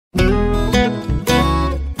Welcome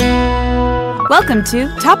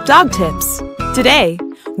to Top Dog Tips. Today,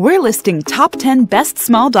 we're listing top 10 best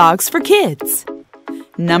small dogs for kids.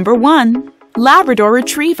 Number 1. Labrador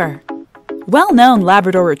Retriever. Well-known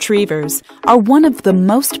Labrador Retrievers are one of the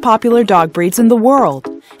most popular dog breeds in the world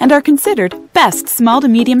and are considered best small to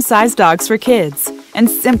medium-sized dogs for kids and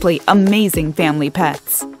simply amazing family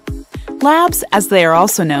pets. Labs, as they are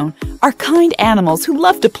also known, are kind animals who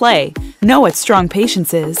love to play, know what strong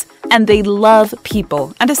patience is, and they love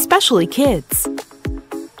people, and especially kids.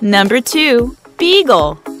 Number 2.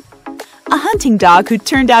 Beagle. A hunting dog who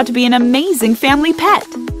turned out to be an amazing family pet.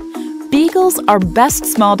 Beagles are best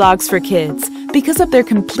small dogs for kids because of their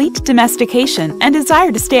complete domestication and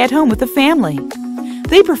desire to stay at home with the family.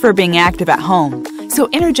 They prefer being active at home, so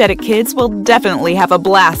energetic kids will definitely have a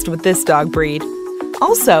blast with this dog breed.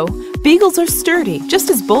 Also, Beagles are sturdy, just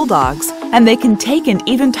as bulldogs, and they can take and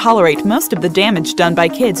even tolerate most of the damage done by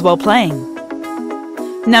kids while playing.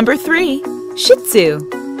 Number 3. Shih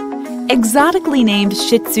Tzu. Exotically named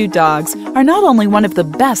Shih Tzu dogs are not only one of the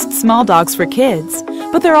best small dogs for kids,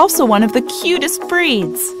 but they're also one of the cutest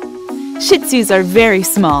breeds. Shih Tzus are very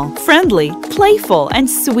small, friendly, playful, and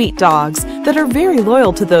sweet dogs that are very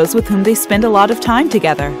loyal to those with whom they spend a lot of time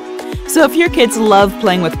together. So if your kids love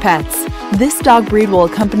playing with pets, this dog breed will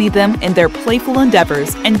accompany them in their playful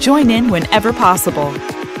endeavors and join in whenever possible.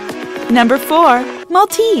 Number 4.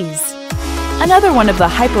 Maltese. Another one of the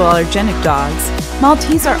hypoallergenic dogs,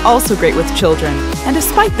 Maltese are also great with children, and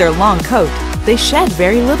despite their long coat, they shed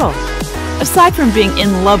very little. Aside from being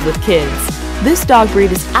in love with kids, this dog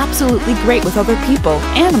breed is absolutely great with other people,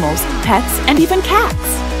 animals, pets, and even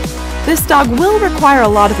cats. This dog will require a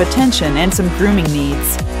lot of attention and some grooming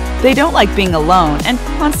needs. They don't like being alone and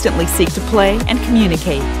constantly seek to play and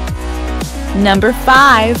communicate. Number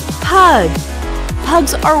 5. Pug.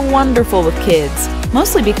 Pugs are wonderful with kids,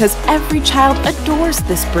 mostly because every child adores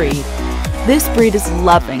this breed. This breed is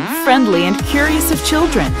loving, friendly, and curious of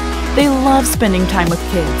children. They love spending time with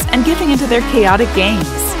kids and getting into their chaotic games.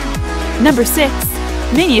 Number 6.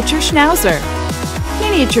 Miniature Schnauzer.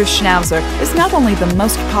 Miniature Schnauzer is not only the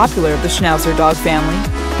most popular of the Schnauzer dog family,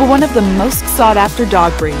 but one of the most sought-after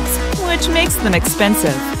dog breeds, which makes them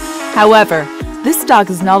expensive. However, this dog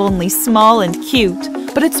is not only small and cute,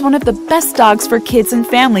 but it's one of the best dogs for kids and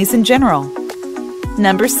families in general.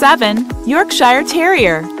 Number 7. Yorkshire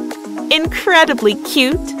Terrier. Incredibly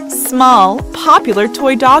cute, small, popular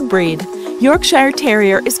toy dog breed, Yorkshire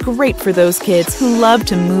Terrier is great for those kids who love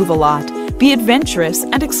to move a lot, be adventurous,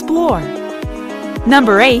 and explore.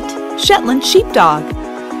 Number 8. Shetland Sheepdog.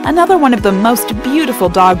 Another one of the most beautiful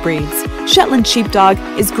dog breeds, Shetland Sheepdog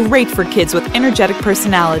is great for kids with energetic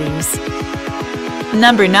personalities.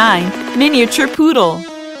 Number 9. Miniature Poodle.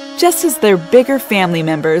 Just as they're bigger family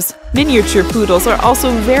members, miniature poodles are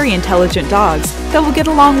also very intelligent dogs that will get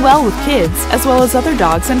along well with kids as well as other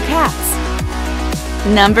dogs and cats.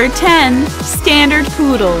 Number 10. Standard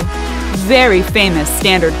Poodle. Very famous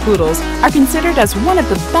standard poodles are considered as one of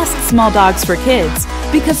the best small dogs for kids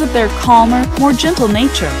because of their calmer, more gentle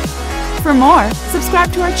nature. For more,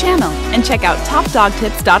 subscribe to our channel and check out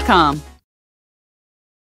topdogtips.com.